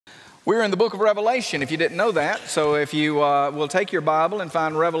We're in the book of Revelation, if you didn't know that. So if you will take your Bible and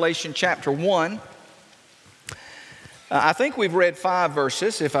find Revelation chapter 1. I think we've read 5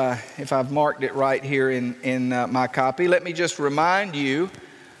 verses, if I've marked it right here in my copy. Let me just remind you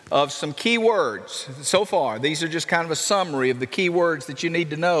of some key words so far. These are just kind of a summary of the key words that you need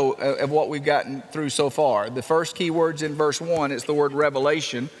to know of what we've gotten through so far. The first key words in verse 1 is the word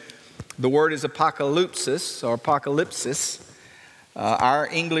revelation. The word is apocalypsis or apocalypsis. Our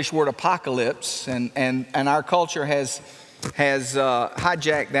English word apocalypse, and our culture has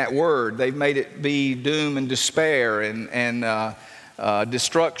hijacked that word. They've made it be doom and despair and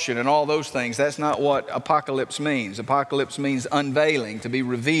destruction and all those things. That's not what apocalypse means. Apocalypse means unveiling, to be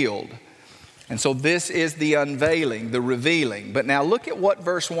revealed. And so this is the unveiling, the revealing. But now look at what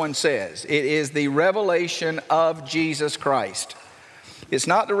verse 1 says. It is the revelation of Jesus Christ. It's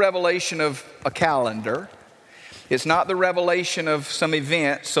not the revelation of a calendar. It's not the revelation of some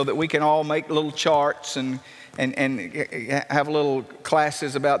event so that we can all make little charts and have little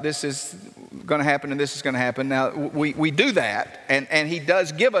classes about this is going to happen and this is going to happen. Now, we do that, and he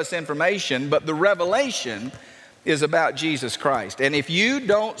does give us information, but the revelation is about Jesus Christ. And if you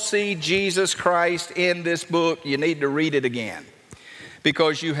don't see Jesus Christ in this book, you need to read it again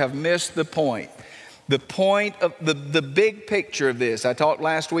because you have missed the point. The point of the big picture of this, I talked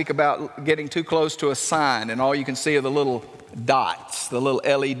last week about getting too close to a sign and all you can see are the little dots, the little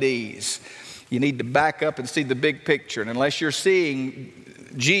LEDs. You need to back up and see the big picture. And unless you're seeing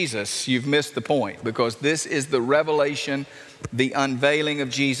Jesus, you've missed the point because this is the revelation, the unveiling of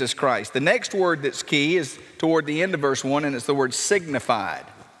Jesus Christ. The next word that's key is toward the end of verse 1, and it's the word signified,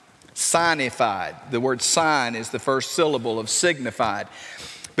 signified. The word sign is the first syllable of signified.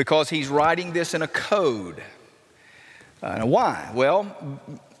 Because he's writing this in a code. Now why? Well,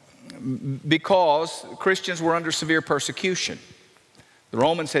 because Christians were under severe persecution. The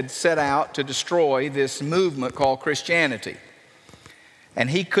Romans had set out to destroy this movement called Christianity. And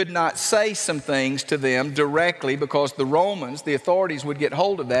he could not say some things to them directly because the Romans, the authorities, would get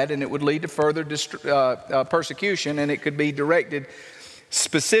hold of that and it would lead to further persecution, and it could be directed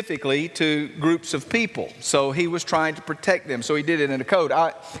specifically to groups of people. So he was trying to protect them. So he did it in a code.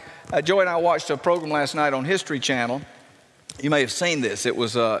 Joy and I watched a program last night on History Channel. You may have seen this. It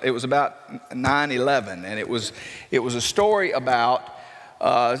was about 9/11, and it was a story about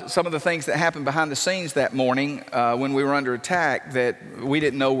some of the things that happened behind the scenes that morning when we were under attack that we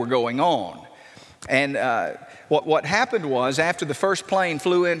didn't know were going on. And what happened was, after the first plane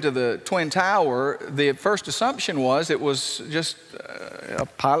flew into the Twin Tower, the first assumption was it was just a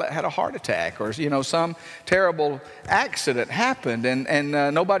pilot had a heart attack or some terrible accident happened, and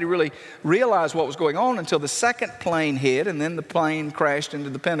nobody really realized what was going on until the second plane hit, and then the plane crashed into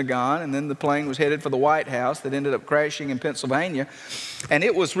the Pentagon, and then the plane was headed for the White House that ended up crashing in Pennsylvania. And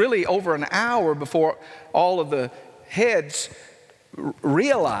it was really over an hour before all of the heads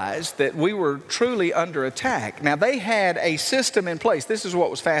realized that we were truly under attack. Now, they had a system in place. This is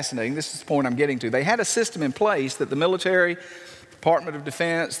what was fascinating. This is the point I'm getting to. They had a system in place that the military, Department of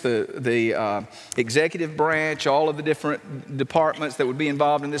Defense, the executive branch, all of the different departments that would be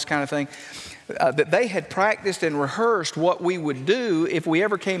involved in this kind of thing, that they had practiced and rehearsed what we would do if we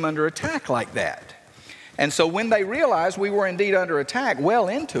ever came under attack like that. And so when they realized we were indeed under attack, well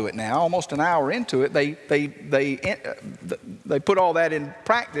into it now, almost an hour into it, they put all that in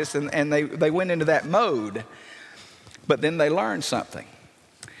practice and they went into that mode. But then they learned something.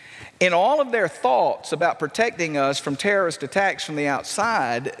 In all of their thoughts about protecting us from terrorist attacks from the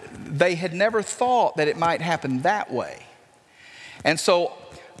outside, they had never thought that it might happen that way. And so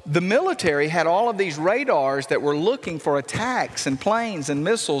the military had all of these radars that were looking for attacks and planes and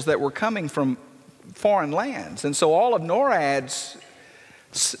missiles that were coming from foreign lands. And so all of NORAD's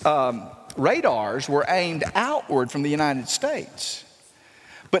radars were aimed outward from the United States.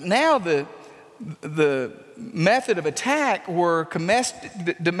 But now the method of attack were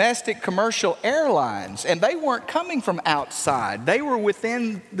domestic commercial airlines, and they weren't coming from outside. They were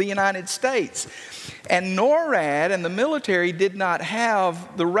within the United States. And NORAD and the military did not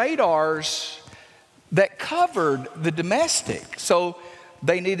have the radars that covered the domestic, so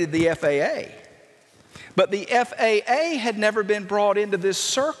they needed the FAA. But the FAA had never been brought into this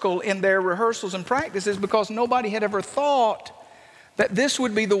circle in their rehearsals and practices because nobody had ever thought that this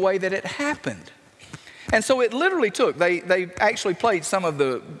would be the way that it happened. And so it literally took, they actually played some of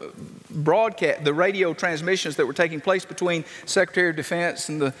the the radio transmissions that were taking place between Secretary of Defense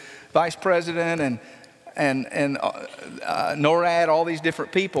and the Vice President NORAD, all these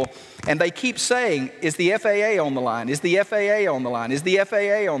different people. And they keep saying, is the FAA on the line? Is the FAA on the line? Is the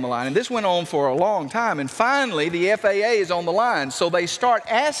FAA on the line? And this went on for a long time. And finally, the FAA is on the line. So they start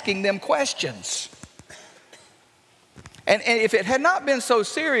asking them questions. And if it had not been so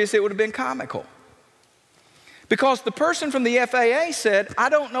serious, it would have been comical. Because the person from the FAA said, I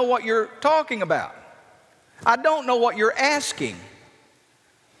don't know what you're talking about. I don't know what you're asking.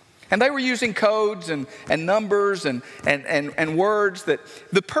 And they were using codes and numbers and words that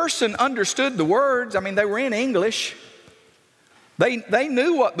the person understood the words. I mean, they were in English. They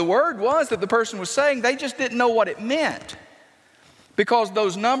knew what the word was that the person was saying. They just didn't know what it meant. Because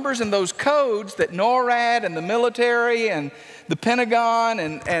those numbers and those codes that NORAD and the military and the Pentagon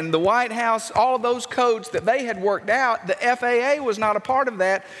and the White House, all of those codes that they had worked out, the FAA was not a part of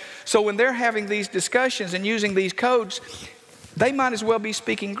that. So when they're having these discussions and using these codes, they might as well be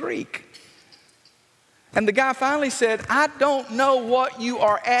speaking Greek. And the guy finally said, I don't know what you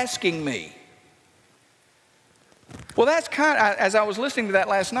are asking me. Well, that's kind of, as I was listening to that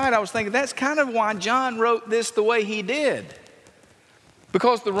last night, I was thinking that's kind of why John wrote this the way he did.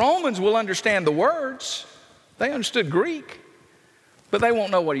 Because the Romans will understand the words. They understood Greek, but they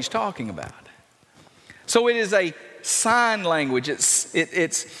won't know what he's talking about. So it is a sign language.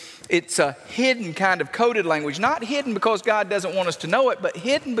 It's a hidden kind of coded language. Not hidden because God doesn't want us to know it, but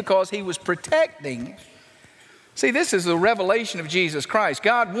hidden because he was protecting. See, this is the revelation of Jesus Christ.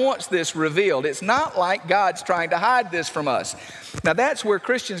 God wants this revealed. It's not like God's trying to hide this from us. Now, that's where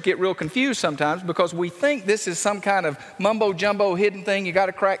Christians get real confused sometimes because we think this is some kind of mumbo-jumbo hidden thing. You got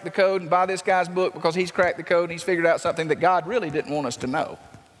to crack the code and buy this guy's book because he's cracked the code and he's figured out something that God really didn't want us to know.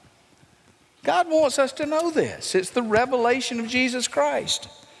 God wants us to know this. It's the revelation of Jesus Christ.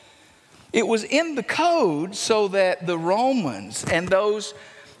 It was in the code so that the Romans and those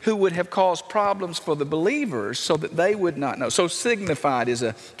who would have caused problems for the believers so that they would not know. So signified is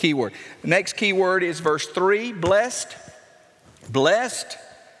a key word. The next key word is verse 3, blessed. Blessed.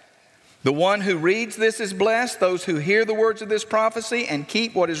 The one who reads this is blessed. Those who hear the words of this prophecy and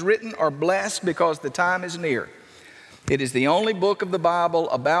keep what is written are blessed because the time is near. It is the only book of the Bible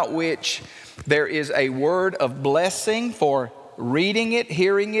about which there is a word of blessing for reading it,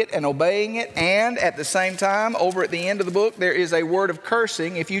 hearing it, and obeying it. And at the same time, over at the end of the book, there is a word of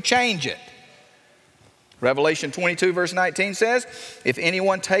cursing if you change it. Revelation 22 verse 19 says, if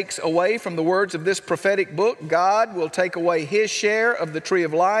anyone takes away from the words of this prophetic book, God will take away his share of the tree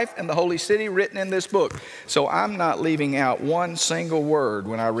of life and the holy city written in this book. So I'm not leaving out one single word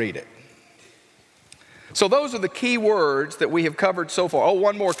when I read it. So those are the key words that we have covered so far. Oh,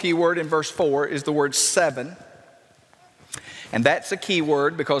 one more key word in verse 4 is the word 7. And that's a key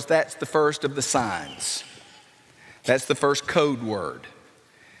word because that's the first of the signs. That's the first code word.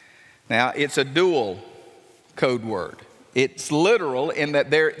 Now, it's a dual code word. It's literal in that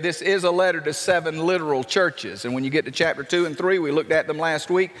this is a letter to 7 literal churches. And when you get to chapter 2 and 3, we looked at them last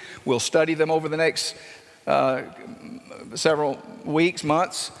week. We'll study them over the next several weeks,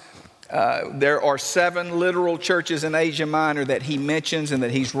 months. There are 7 literal churches in Asia Minor that he mentions and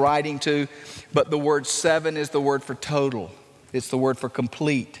that he's writing to. But the word 7 is the word for total. It's the word for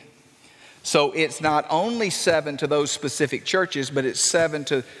complete. So it's not only 7 to those specific churches, but it's 7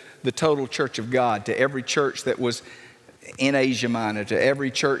 to the total church of God, to every church that was in Asia Minor, to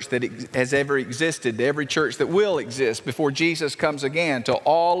every church that has ever existed, to every church that will exist before Jesus comes again, to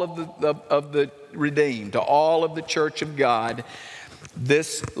all of the redeemed, to all of the church of God.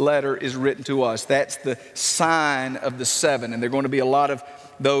 This letter is written to us. That's the sign of the 7. And there are going to be a lot of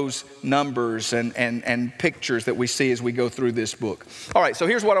those numbers and pictures that we see as we go through this book. All right, so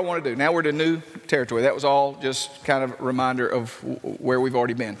here's what I want to do. Now we're to new territory. That was all just kind of a reminder of where we've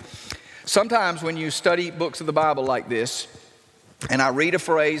already been. Sometimes when you study books of the Bible like this, and I read a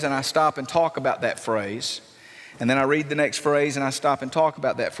phrase and I stop and talk about that phrase, and then I read the next phrase and I stop and talk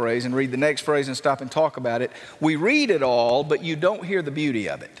about that phrase, and read the next phrase and stop and talk about it, we read it all, but you don't hear the beauty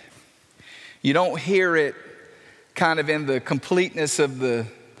of it. You don't hear it kind of in the completeness of the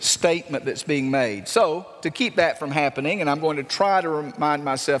statement that's being made. So to keep that from happening, and I'm going to try to remind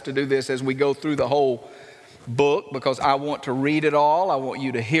myself to do this as we go through the whole book, because I want to read it all, I want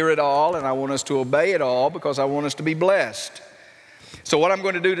you to hear it all, and I want us to obey it all because I want us to be blessed. So what I'm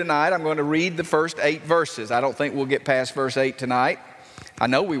going to do tonight, I'm going to read the first 8 verses. I don't think we'll get past verse 8 tonight. I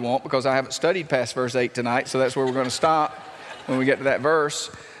know we won't because I haven't studied past verse 8 tonight, so that's where we're going to stop when we get to that verse.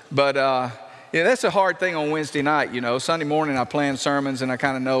 But Yeah, that's a hard thing on Wednesday night, you know. Sunday morning I plan sermons and I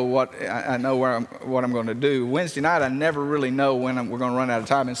kind of know what I'm going to do. Wednesday night I never really know when we're going to run out of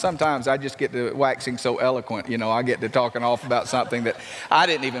time. And sometimes I just get to waxing so eloquent, you know. I get to talking off about something that I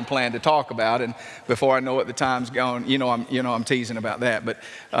didn't even plan to talk about, and before I know it, the time's gone. I'm teasing about that. But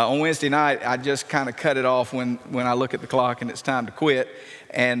on Wednesday night I just kind of cut it off when I look at the clock and it's time to quit.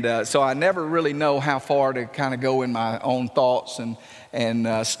 And so I never really know how far to kind of go in my own thoughts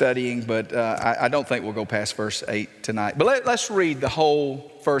and studying, but I don't think we'll go past verse 8 tonight. But let's read the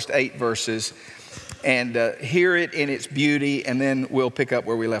whole first 8 verses and hear it in its beauty, and then we'll pick up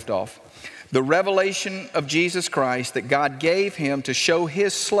where we left off. The revelation of Jesus Christ that God gave him to show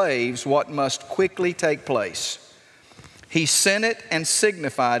his slaves what must quickly take place. He sent it and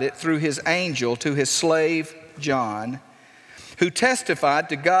signified it through his angel to his slave John, who testified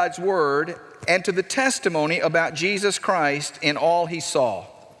to God's word and to the testimony about Jesus Christ in all he saw.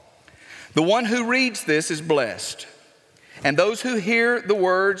 The one who reads this is blessed, and those who hear the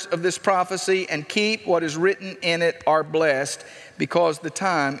words of this prophecy and keep what is written in it are blessed, because the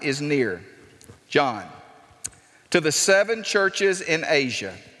time is near. John, to the 7 churches in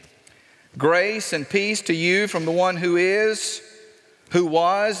Asia, grace and peace to you from the one who is, who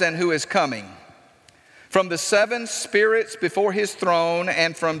was, and who is coming, from the 7 spirits before his throne,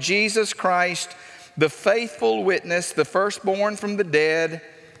 and from Jesus Christ, the faithful witness, the firstborn from the dead,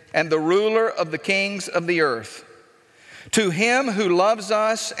 and the ruler of the kings of the earth. To him who loves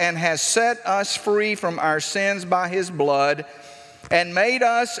us and has set us free from our sins by his blood, and made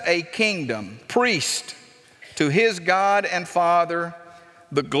us a kingdom, priest, to his God and Father,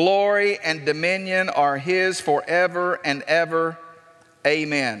 the glory and dominion are his forever and ever.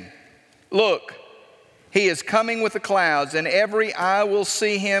 Amen. Look, he is coming with the clouds, and every eye will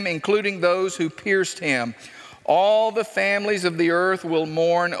see him, including those who pierced him. All the families of the earth will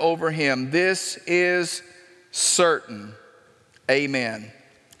mourn over him. This is certain. Amen.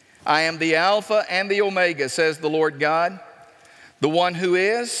 I am the Alpha and the Omega, says the Lord God, the one who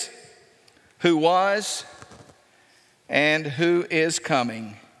is, who was, and who is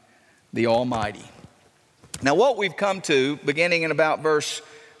coming, the Almighty. Now what we've come to, beginning in about verse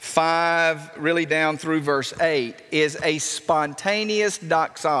 5, really down through verse 8, is a spontaneous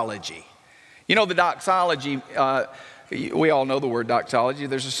doxology. You know the doxology, we all know the word doxology.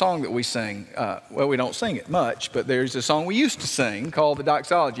 There's a song that we sing. Well, we don't sing it much, but there's a song we used to sing called the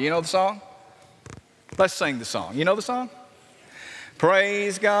doxology. You know the song? Let's sing the song. You know the song?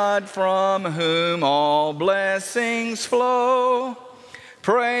 Praise God from whom all blessings flow.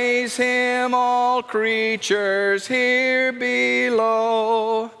 Praise him, all creatures here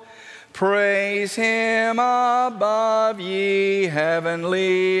below. Praise him above, ye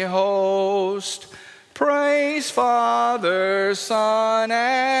heavenly host. Praise Father, Son,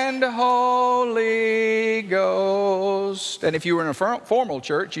 and Holy Ghost. And if you were in a formal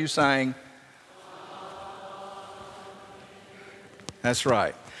church, you sang. That's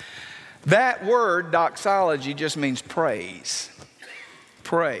right. That word, doxology, just means praise.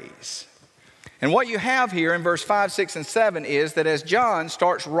 Praise. And what you have here in verse 5, 6, and 7 is that as John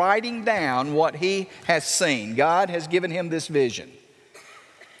starts writing down what he has seen, God has given him this vision.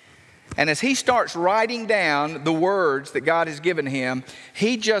 And as he starts writing down the words that God has given him,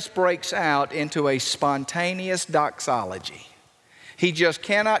 he just breaks out into a spontaneous doxology. He just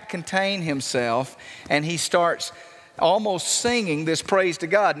cannot contain himself, and he starts almost singing this praise to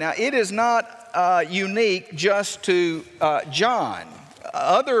God. Now, it is not unique just to John.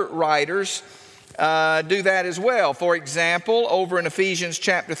 Other writers do that as well. For example, over in Ephesians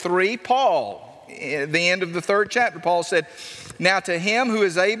chapter 3, Paul, at the end of the 3rd chapter, Paul said, now to him who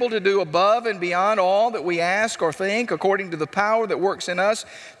is able to do above and beyond all that we ask or think, according to the power that works in us,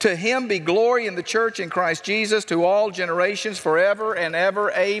 to him be glory in the church in Christ Jesus to all generations forever and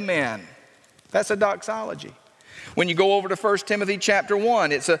ever. Amen. That's a doxology. When you go over to 1 Timothy chapter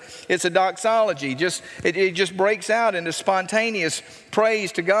 1, it's a doxology. It just breaks out into spontaneous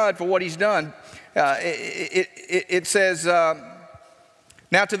praise to God for what he's done. It says,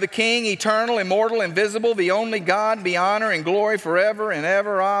 now to the King, eternal, immortal, invisible, the only God, be honor and glory forever and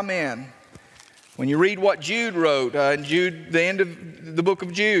ever. Amen. When you read what Jude wrote, the end of the book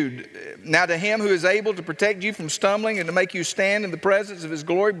of Jude, now to him who is able to protect you from stumbling and to make you stand in the presence of his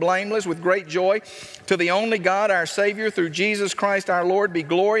glory blameless with great joy, to the only God, our Savior, through Jesus Christ our Lord, be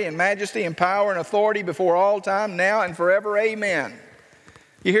glory and majesty and power and authority before all time, now and forever. Amen.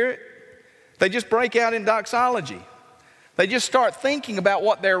 You hear it? They just break out in doxology. They just start thinking about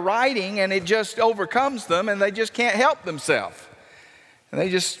what they're writing, and it just overcomes them, and they just can't help themselves. And they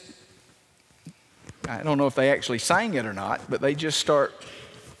just, I don't know if they actually sang it or not, but they just start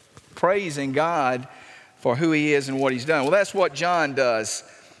praising God for who He is and what He's done. Well, that's what John does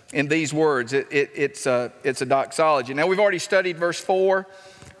in these words. It's a doxology. Now, we've already studied verse 4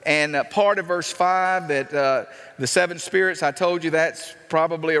 and part of verse 5, that the seven spirits, I told you that's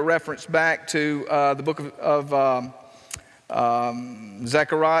probably a reference back to the book of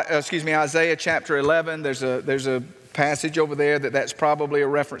Isaiah chapter 11. There's a passage over there that's probably a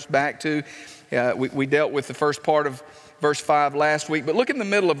reference back to. We dealt with the first part of verse 5 last week, but look in the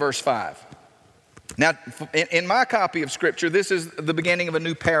middle of verse 5. Now, in my copy of Scripture, this is the beginning of a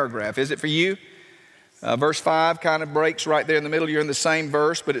new paragraph. Is it for you? Verse 5 kind of breaks right there in the middle. You're in the same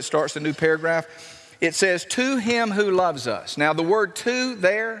verse, but it starts a new paragraph. It says, to Him who loves us. Now, the word to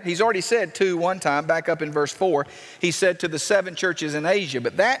there, He's already said to one time, back up in verse 4. He said to the 7 churches in Asia,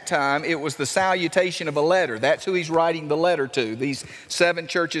 but that time it was the salutation of a letter. That's who He's writing the letter to, these 7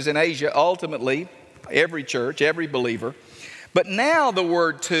 churches in Asia, ultimately, every church, every believer. But now the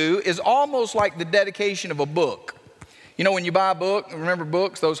word to is almost like the dedication of a book. You know, when you buy a book, remember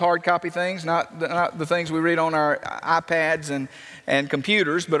books, those hard copy things, not the things we read on our iPads and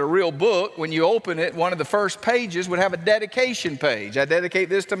computers, but a real book, when you open it, one of the first pages would have a dedication page. I dedicate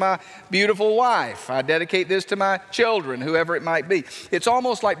this to my beautiful wife. I dedicate this to my children, whoever it might be. It's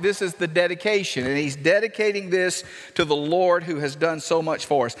almost like this is the dedication, and He's dedicating this to the Lord who has done so much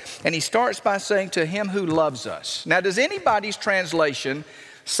for us. And He starts by saying, to Him who loves us. Now, does anybody's translation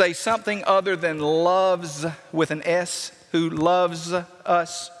say something other than loves with an S, who loves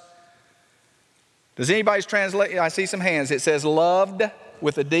us? Does anybody's translate? I see some hands. It says loved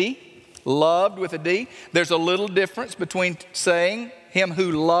with a D. Loved with a D. There's a little difference between saying Him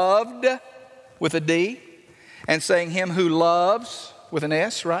who loved with a D and saying Him who loves with an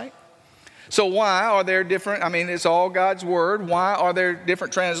S, right? So why are there different, I mean, it's all God's Word. Why are there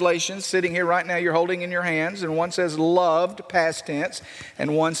different translations sitting here right now you're holding in your hands? And one says loved, past tense,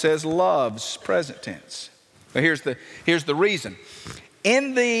 and one says loves, present tense. But here's the reason.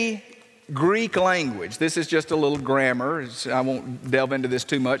 In the Greek language, this is just a little grammar. I won't delve into this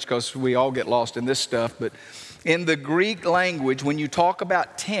too much because we all get lost in this stuff. But in the Greek language, when you talk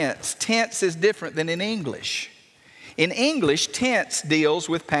about tense, tense is different than in English. In English, tense deals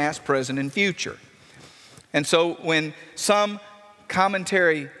with past, present, and future. And so when some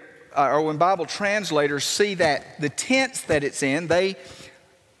commentary or when Bible translators see that the tense that it's in, they,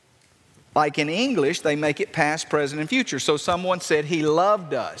 like in English, they make it past, present, and future. So someone said, He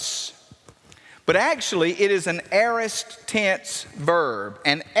loved us. But actually, it is an aorist tense verb.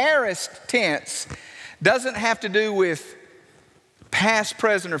 An aorist tense doesn't have to do with past,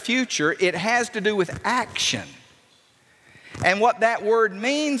 present, or future. It has to do with action. And what that word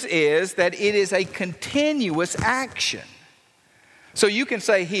means is that it is a continuous action. So you can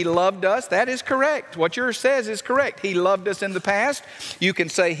say He loved us. That is correct. What yours says is correct. He loved us in the past. You can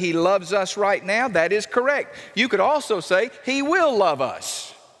say He loves us right now. That is correct. You could also say He will love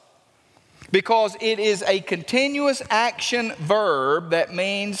us, because it is a continuous action verb that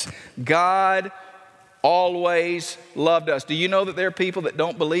means God always loved us. Do you know that there are people that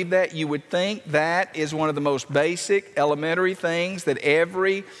don't believe that? You would think that is one of the most basic, elementary things that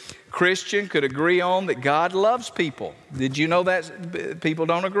every Christian could agree on, that God loves people. Did you know that? People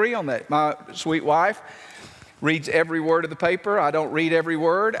don't agree on that. My sweet wife reads every word of the paper. I don't read every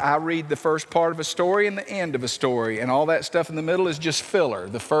word. I read the first part of a story and the end of a story, and all that stuff in the middle is just filler.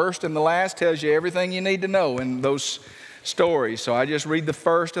 The first and the last tells you everything you need to know in those stories. So I just read the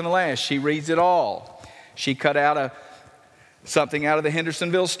first and the last. She reads it all. She cut out something out of the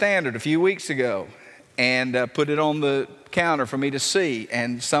Hendersonville Standard a few weeks ago and put it on the counter for me to see.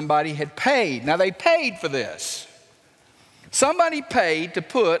 And somebody had paid. Now, they paid for this. Somebody paid to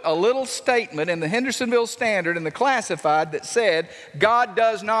put a little statement in the Hendersonville Standard in the classified that said, God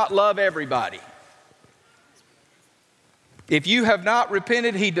does not love everybody. If you have not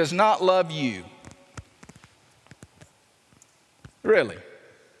repented, He does not love you. Really?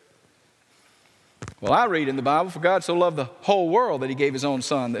 Well, I read in the Bible, for God so loved the whole world that He gave His own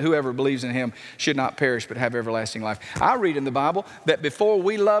Son, that whoever believes in Him should not perish but have everlasting life. I read in the Bible that before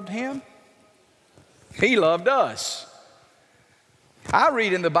we loved Him, He loved us. I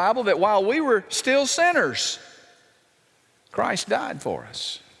read in the Bible that while we were still sinners, Christ died for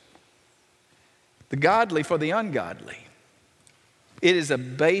us. The godly for the ungodly. It is a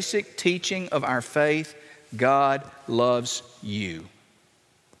basic teaching of our faith. God loves you.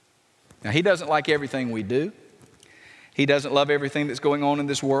 Now, He doesn't like everything we do. He doesn't love everything that's going on in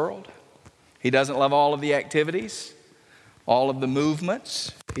this world. He doesn't love all of the activities, all of the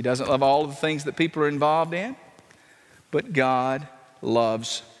movements. He doesn't love all of the things that people are involved in. But God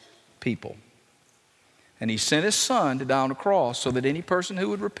loves people. And he sent his son to die on the cross so that any person who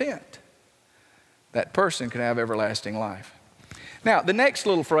would repent, that person could have everlasting life. Now, the next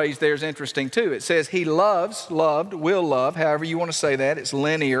little phrase there is interesting too. It says he loves, loved, will love, however you want to say that. It's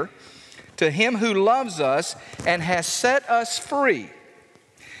linear. To him who loves us and has set us free.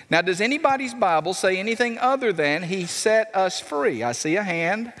 Now, does anybody's Bible say anything other than he set us free? I see a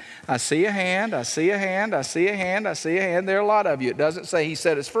hand, I see a hand, I see a hand, I see a hand, I see a hand. There are a lot of you. It doesn't say he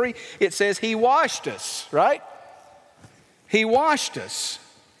set us free. It says he washed us, right? He washed us.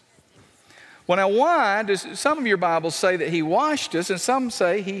 Well, now why does some of your Bibles say that he washed us and some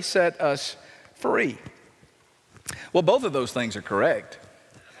say he set us free? Well, both of those things are correct.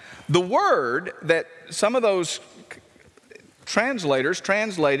 The word that some of those translators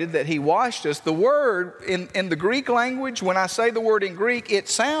translated that he washed us, the word in the Greek language, when I say the word in Greek, it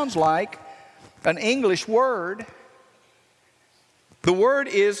sounds like an English word. The word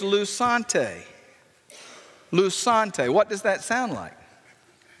is lusante. Lusante. What does that sound like?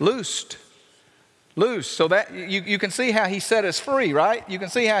 Loosed. Loose. So that you can see how he set us free, right? You can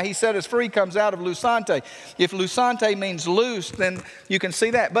see how he set us free comes out of lusante. If lusante means loose, then you can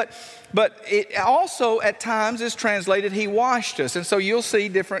see that. But it also at times is translated he washed us. And so you'll see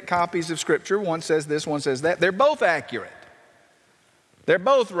different copies of Scripture. One says this, one says that. They're both accurate. They're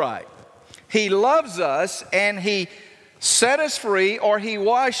both right. He loves us and he set us free, or he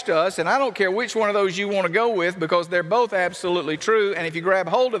washed us, and I don't care which one of those you want to go with because they're both absolutely true. And if you grab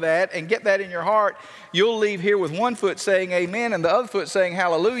hold of that and get that in your heart, you'll leave here with one foot saying amen and the other foot saying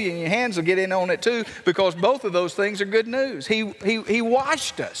hallelujah, and your hands will get in on it too, because both of those things are good news. He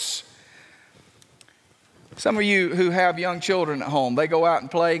washed us. Some of you who have young children at home, they go out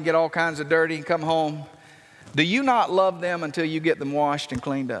and play and get all kinds of dirty and come home. Do you not love them until you get them washed and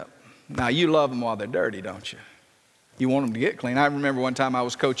cleaned up? Now, you love them while they're dirty, don't you? You want them to get clean. I remember one time I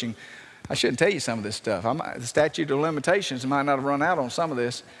was coaching. I shouldn't tell you some of this stuff. The statute of limitations might not have run out on some of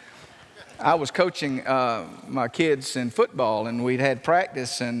this. I was coaching my kids in football, and we'd had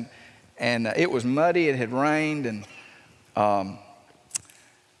practice, and it was muddy. It had rained, and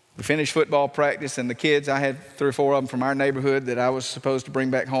we finished football practice, and the kids, I had 3 or 4 of them from our neighborhood that I was supposed to bring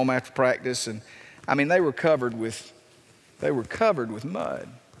back home after practice, and I mean, they were covered with mud.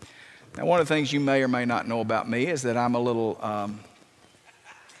 Now, one of the things you may or may not know about me is that I'm a little,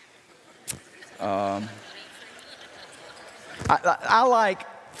 I like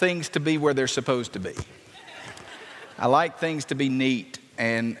things to be where they're supposed to be. I like things to be neat,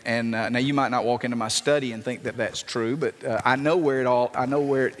 and now you might not walk into my study and think that that's true, but I know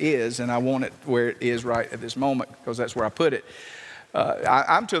where it is, and I want it where it is right at this moment because that's where I put it.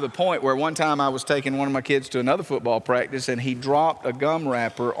 I'm to the point where one time I was taking one of my kids to another football practice, and he dropped a gum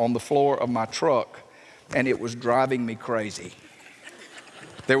wrapper on the floor of my truck, and it was driving me crazy.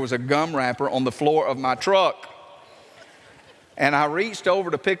 There was a gum wrapper on the floor of my truck, and I reached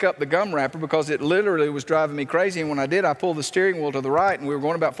over to pick up the gum wrapper because it literally was driving me crazy, and when I did, I pulled the steering wheel to the right, and we were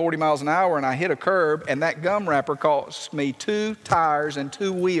going about 40 miles an hour, and I hit a curb, and that gum wrapper cost me 2 tires and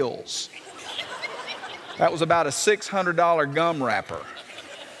 2 wheels. That was about a $600 gum wrapper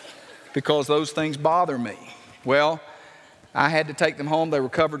because those things bother me. Well, I had to take them home. They were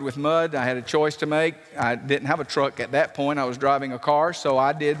covered with mud. I had a choice to make. I didn't have a truck at that point. I was driving a car, so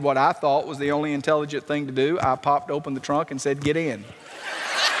I did what I thought was the only intelligent thing to do. I popped open the trunk and said, "Get in."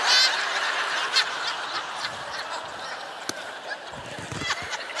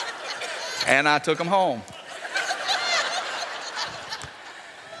 And I took them home.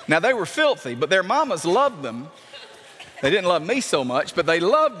 Now, they were filthy, but their mamas loved them. They didn't love me so much, but they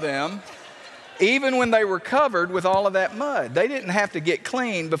loved them even when they were covered with all of that mud. They didn't have to get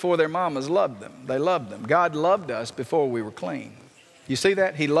clean before their mamas loved them. They loved them. God loved us before we were clean. You see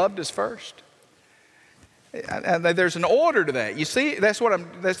that? He loved us first. And there's an order to that. You see, that's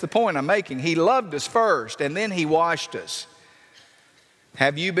the point I'm making. He loved us first, and then he washed us.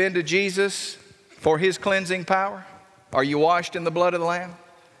 Have you been to Jesus for his cleansing power? Are you washed in the blood of the Lamb?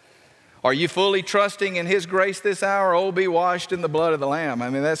 Are you fully trusting in his grace this hour? Oh, be washed in the blood of the Lamb. I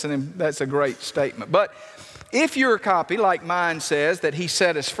mean, that's a great statement. But if your copy, like mine, says that he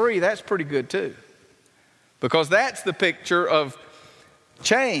set us free, that's pretty good too. Because that's the picture of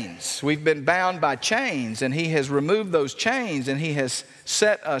chains. We've been bound by chains, and he has removed those chains, and he has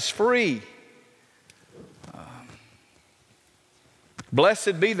set us free.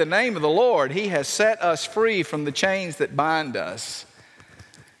 Blessed be the name of the Lord. He has set us free from the chains that bind us.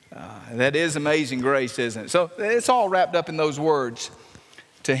 That is amazing grace, isn't it? So it's all wrapped up in those words.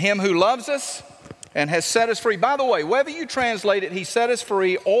 To him who loves us and has set us free. By the way, whether you translate it, he set us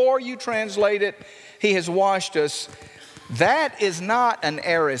free, or you translate it, he has washed us, that is not an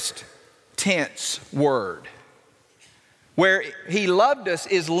aorist tense word. Where He loved us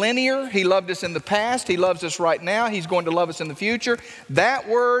is linear. He loved us in the past. He loves us right now. He's going to love us in the future. That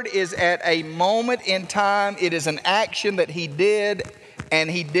word is at a moment in time. It is an action that He did, and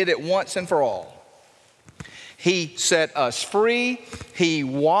He did it once and for all. He set us free. He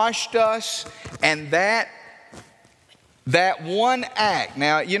washed us. And that one act.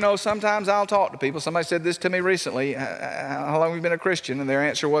 Now, you know, sometimes I'll talk to people. Somebody said this to me recently. How long have you been a Christian? And their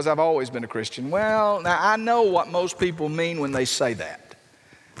answer was, I've always been a Christian. Well, now I know what most people mean when they say that.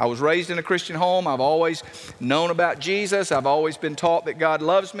 I was raised in a Christian home. I've always known about Jesus. I've always been taught that God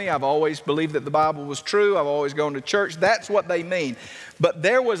loves me. I've always believed that the Bible was true. I've always gone to church. That's what they mean. But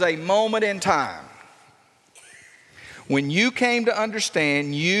there was a moment in time when you came to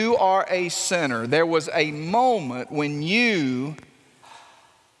understand you are a sinner. There was a moment when you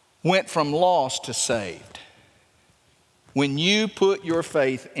went from lost to saved. When you put your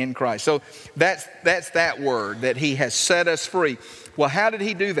faith in Christ. So that's that word, that He has set us free. Well, how did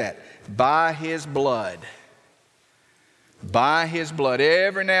He do that? By His blood. By His blood.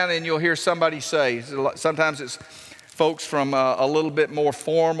 Every now and then you'll hear somebody say, sometimes it's folks from a little bit more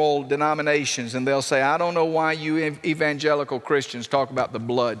formal denominations, and they'll say, I don't know why you evangelical Christians talk about the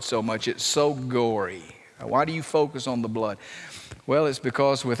blood so much. It's so gory. Why do you focus on the blood? Well, it's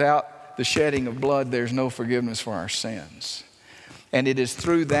because without the shedding of blood, there's no forgiveness for our sins. And it is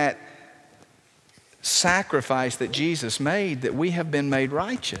through that sacrifice that Jesus made that we have been made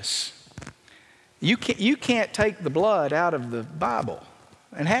righteous. You can't take the blood out of the Bible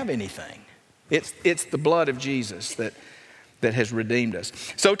and have anything. It's the blood of Jesus that has redeemed us.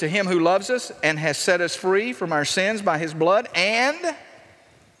 So to Him who loves us and has set us free from our sins by His blood and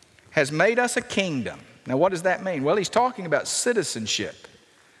has made us a kingdom. Now what does that mean? Well, he's talking about citizenship.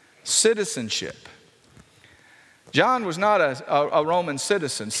 Citizenship. John was not a Roman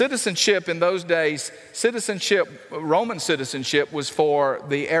citizen. Citizenship in those days, Roman citizenship was for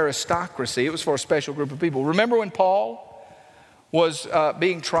the aristocracy. It was for a special group of people. Remember when Paul was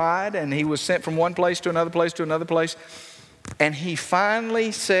being tried and he was sent from one place to another place to another place, and he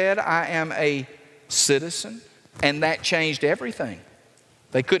finally said, I am a citizen, and that changed everything.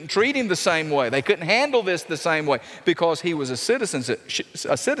 They couldn't treat him the same way. They couldn't handle this the same way because he was a citizen.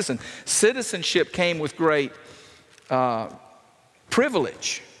 Citizenship came with great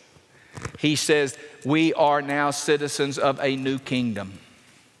privilege. He says, we are now citizens of a new kingdom.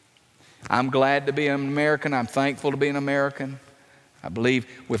 I'm glad to be an American. I'm thankful to be an American. I believe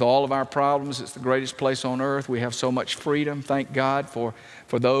with all of our problems, it's the greatest place on earth. We have so much freedom. Thank God for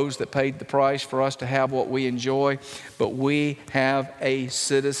those that paid the price for us to have what we enjoy. But we have a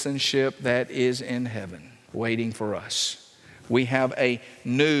citizenship that is in heaven waiting for us. We have a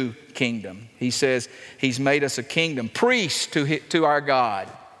new kingdom. He says He's made us a kingdom, priest to our God.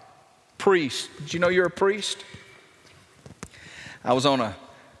 Priest. Did you know you're a priest?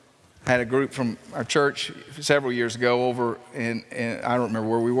 I had a group from our church several years ago over in I don't remember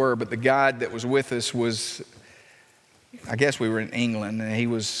where we were, but the guide that was with us was, I guess we were in England, and he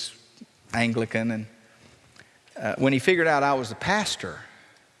was Anglican. And when he figured out I was the pastor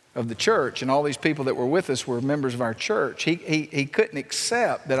of the church and all these people that were with us were members of our church, he couldn't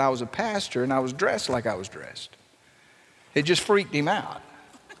accept that I was a pastor and I was dressed like I was dressed. It just freaked him out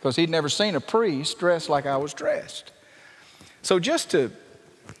because he'd never seen a priest dressed like I was dressed. So just to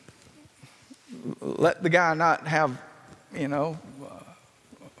let the guy not have,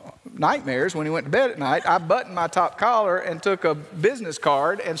 nightmares when he went to bed at night, I buttoned my top collar and took a business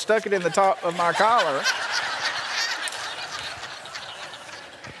card and stuck it in the top of my collar.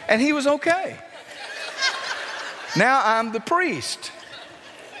 And he was okay. Now I'm the priest.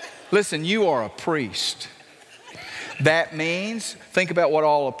 Listen, you are a priest. That means, think about what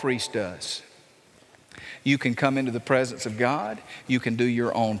all a priest does. You can come into the presence of God. You can do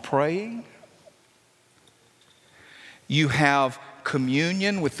your own praying. You have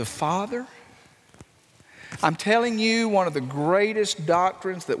communion with the Father. I'm telling you, one of the greatest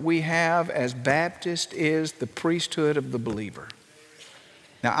doctrines that we have as Baptists is the priesthood of the believer.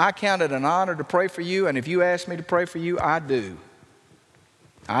 Now, I count it an honor to pray for you, and if you ask me to pray for you, I do.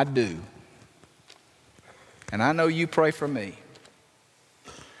 I do. And I know you pray for me.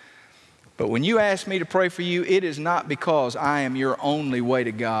 But when you ask me to pray for you, it is not because I am your only way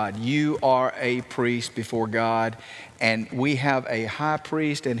to God. You are a priest before God, and we have a high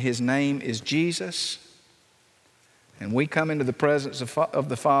priest, and his name is Jesus. And we come into the presence of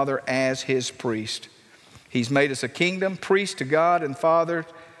the Father as his priest. He's made us a kingdom, priest to God and Father.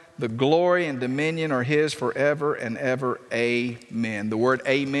 The glory and dominion are his forever and ever. Amen. The word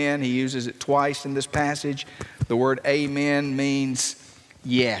amen, he uses it twice in this passage. The word amen means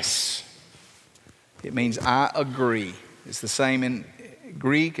yes. It means I agree. It's the same in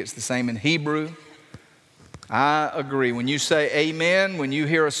Greek. It's the same in Hebrew. I agree. When you say amen, when you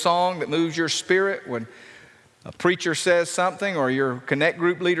hear a song that moves your spirit, when a preacher says something or your connect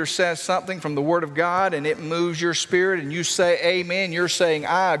group leader says something from the Word of God and it moves your spirit and you say amen, you're saying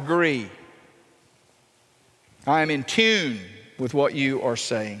I agree. I am in tune with what you are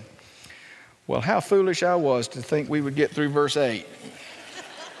saying. Well, how foolish I was to think we would get through verse 8.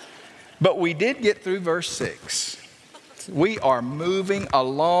 But we did get through verse 6. We are moving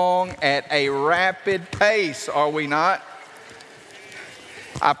along at a rapid pace, are we not?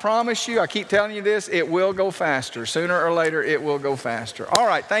 I promise you, I keep telling you this, it will go faster. Sooner or later, it will go faster. All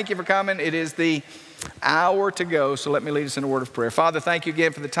right, thank you for coming. It is the hour to go, so let me lead us in a word of prayer. Father, thank you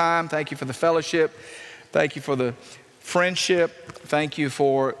again for the time. Thank you for the fellowship. Thank you for the friendship. Thank you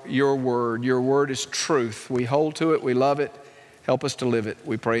for your word. Your word is truth. We hold to it. We love it. Help us to live it.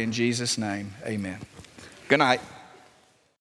 We pray in Jesus' name. Amen. Good night.